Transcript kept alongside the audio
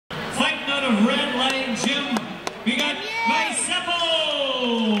the red line, Jim, we got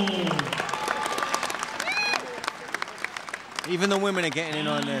Seppo. Even the women are getting in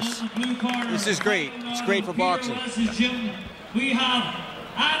on this. This is great. It's great for boxing. Jim, we have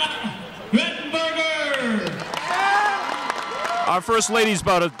Grettenberger. Our first ladies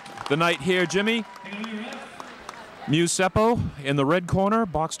bout of the night here, Jimmy. Seppo in the red corner,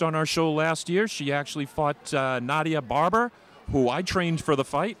 boxed on our show last year. She actually fought Nadia Barber, who I trained for the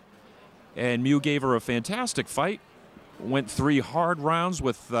fight. And Mew gave her a fantastic fight. Went 3 hard rounds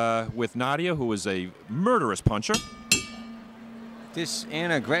with Nadia, who is a murderous puncher. This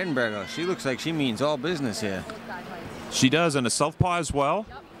Anna Grettenberger, she looks like she means all business here. She does, and a southpaw as well.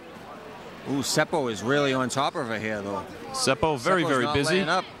 Ooh, Seppo is really on top of her here, though. Seppo, very, very busy.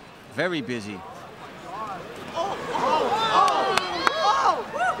 Up. Very busy.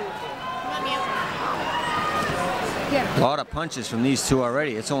 A lot of punches from these two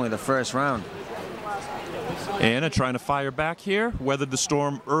already. It's only the first round. Anna trying to fire back here. Weathered the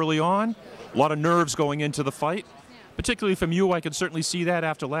storm early on. A lot of nerves going into the fight. Particularly from you, I could certainly see that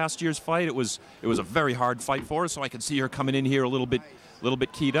after last year's fight. It was a very hard fight for her, so I could see her coming in here a little bit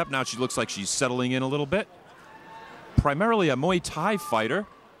keyed up. Now she looks like she's settling in a little bit. Primarily a Muay Thai fighter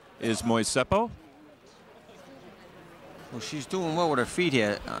is Seppo. Well, she's doing well with her feet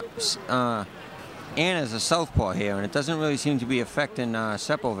here. Anna's a southpaw here, and it doesn't really seem to be affecting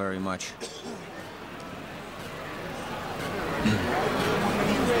Seppo very much.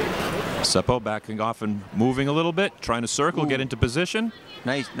 Seppo backing off and moving a little bit, trying to circle, get into position.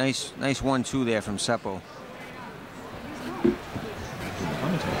 Nice 1-2 there from Seppo.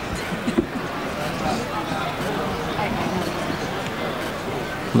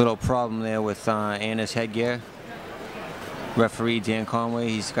 Little problem there with Anna's headgear. Referee Dan Conway,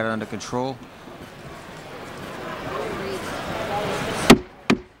 he's got it under control.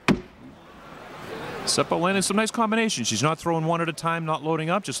 Seppo landing some nice combinations. She's not throwing one at a time, not loading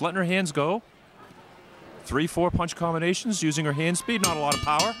up, just letting her hands go. 3-4 punch combinations using her hand speed, not a lot of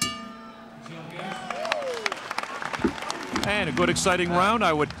power. And a good exciting round.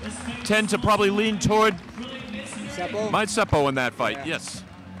 I would tend to probably lean toward Seppo in that fight, yes.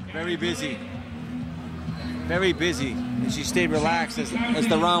 Very busy. Very busy. And she stayed relaxed as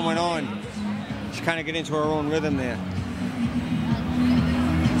the round went on. She kind of get into her own rhythm there.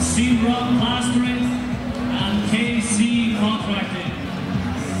 C-Rock Plastering and KC Contracting.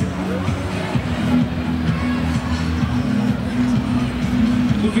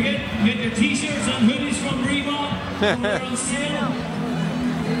 Don't forget, get your t-shirts and hoodies from Reebok. They're on sale.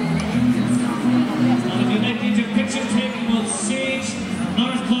 And if you'd like to get your picture taken with Sage,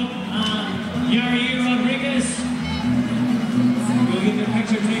 Northcliffe, and Yari Rodriguez, you'll get your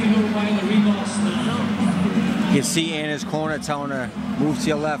picture taken over by the Reebok stand. You can see Anna's corner telling her, move to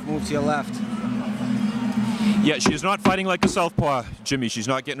your left, move to your left. Yeah, she's not fighting like a southpaw, Jimmy. She's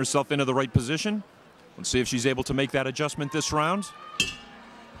not getting herself into the right position. Let's see if she's able to make that adjustment this round.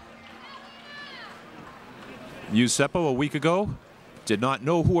 Seppo a week ago did not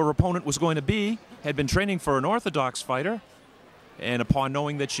know who her opponent was going to be, had been training for an orthodox fighter, and upon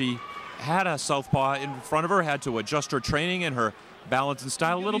knowing that she had a southpaw in front of her, had to adjust her training and her balance and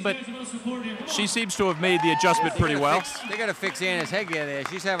style a little bit. She seems to have made the adjustment pretty well. They got to fix Anna's headgear there.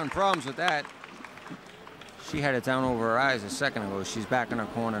 She's having problems with that. She had it down over her eyes a second ago. She's back in her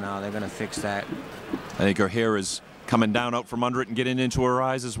corner now. They're going to fix that. I think her hair is coming down out from under it and getting into her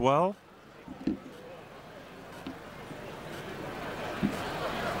eyes as well.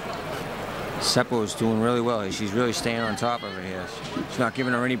 Seppo is doing really well. She's really staying on top of her here. She's not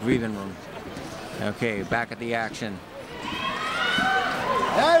giving her any breathing room. Okay, back at the action.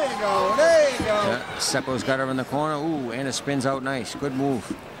 There you go, there you go. Seppo's got her in the corner. Ooh, Anna spins out nice. Good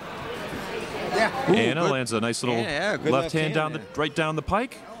move. Yeah. Ooh, Anna lands a nice little left hand down right down the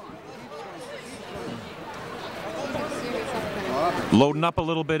pike. Loading up a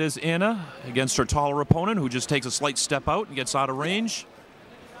little bit is Anna against her taller opponent, who just takes a slight step out and gets out of range.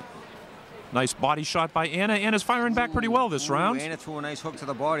 Nice body shot by Anna. Anna's firing back pretty well this round. Anna threw a nice hook to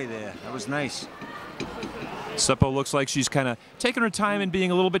the body there. That was nice. Seppo looks like she's kind of taking her time and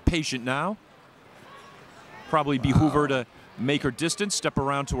being a little bit patient now. Probably behoove her to make her distance, step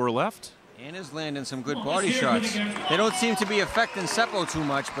around to her left. Anna's landing some good body shots. They don't seem to be affecting Seppo too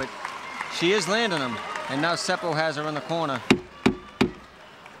much, but she is landing them. And now Seppo has her in the corner.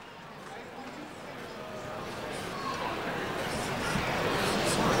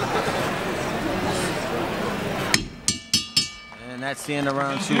 And that's the end of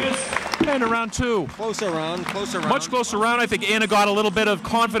round 2. And round 2. Closer round, closer round. Much closer round. I think Anna got a little bit of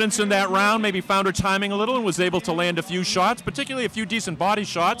confidence in that round, maybe found her timing a little and was able to land a few shots, particularly a few decent body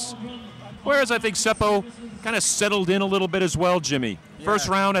shots. Whereas I think Seppo kind of settled in a little bit as well, Jimmy. Yeah. First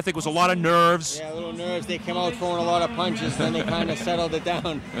round, I think, was a lot of nerves. Yeah, a little nerves. They came out throwing a lot of punches, then they kind of settled it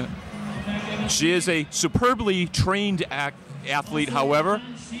down. She is a superbly trained athlete, however.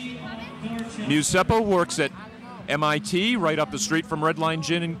 Muse Seppo works at MIT, right up the street from Redline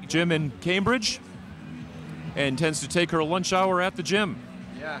Gym in Cambridge, and tends to take her lunch hour at the gym.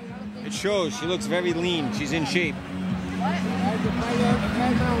 Yeah, it shows. She looks very lean. She's in shape. Yeah,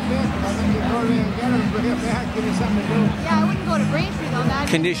 I wouldn't go to Braintree though.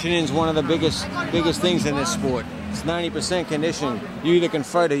 Conditioning is one of the biggest things in this sport. It's 90% conditioning. You either can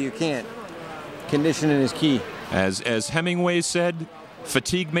fight or you can't. Conditioning is key. As Hemingway said,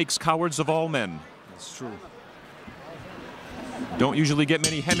 fatigue makes cowards of all men. It's true. Don't usually get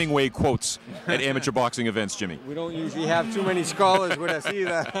many Hemingway quotes at amateur boxing events, Jimmy. We don't usually have too many scholars with us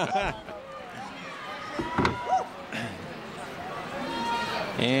either.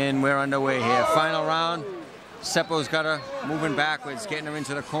 And we're underway here. Final round. Seppo's got her moving backwards, getting her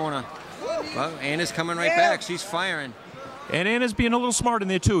into the corner. Well, Anna's coming right back. She's firing. And Anna's being a little smart in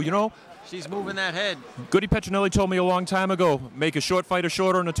there too, you know. She's moving that head. Goody Petronelli told me a long time ago, make a short fighter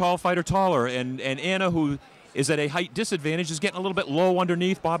shorter and a tall fighter taller. And Anna, who is at a height disadvantage, is getting a little bit low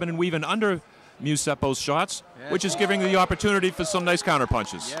underneath, bobbing and weaving under Muse Seppo's shots, which is giving the opportunity for some nice counter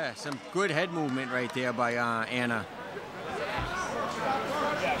punches. Yeah, some good head movement right there by Anna.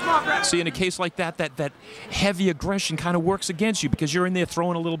 See, in a case like that, that heavy aggression kind of works against you because you're in there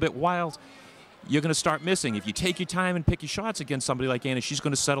throwing a little bit wild. You're going to start missing. If you take your time and pick your shots against somebody like Anna, she's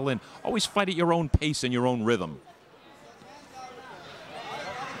going to settle in. Always fight at your own pace and your own rhythm.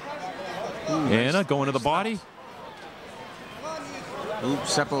 Ooh, Anna nice. going to the body.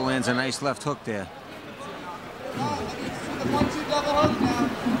 Oops, Seppo lands a nice left hook there.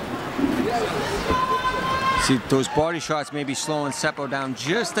 See, those body shots may be slowing Seppo down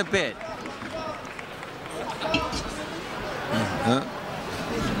just a bit.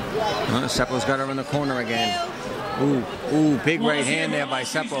 Seppo's got her in the corner again. Ooh, big right hand there by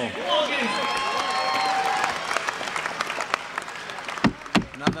Seppo.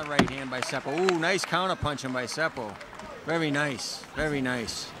 Another right hand by Seppo. Ooh, nice counter punching by Seppo. Very nice, very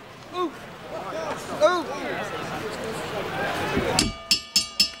nice. Ooh. Ooh.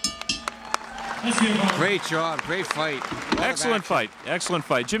 Great job, great fight. Excellent fight, excellent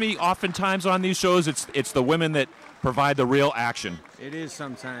fight. Jimmy, oftentimes on these shows, it's the women that provide the real action. It is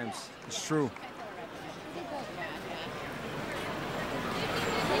sometimes, it's true.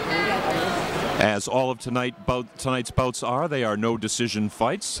 As all of tonight's bouts are, they are no decision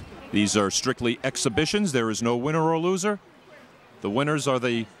fights. These are strictly exhibitions. There is no winner or loser. The winners are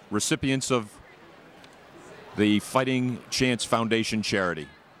the recipients of the Fighting Chance Foundation charity.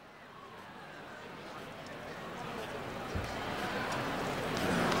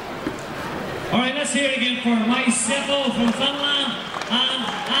 All right, let's hear it again for my Seppo from Finland and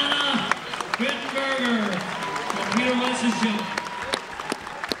Anna Grettenberger from Peter Wilson's gym.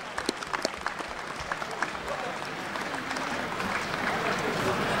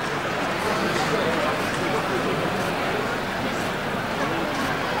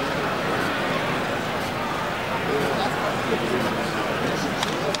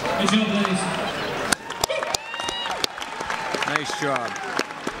 Good job, ladies. Nice job.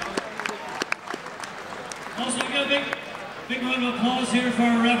 Also, we got a big round of applause here for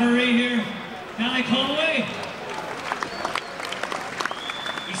our referee here, Danny Conway.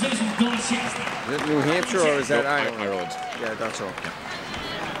 He says from Dorchester. Is it New Hampshire or is that Ireland? Ireland. Yeah, that's all.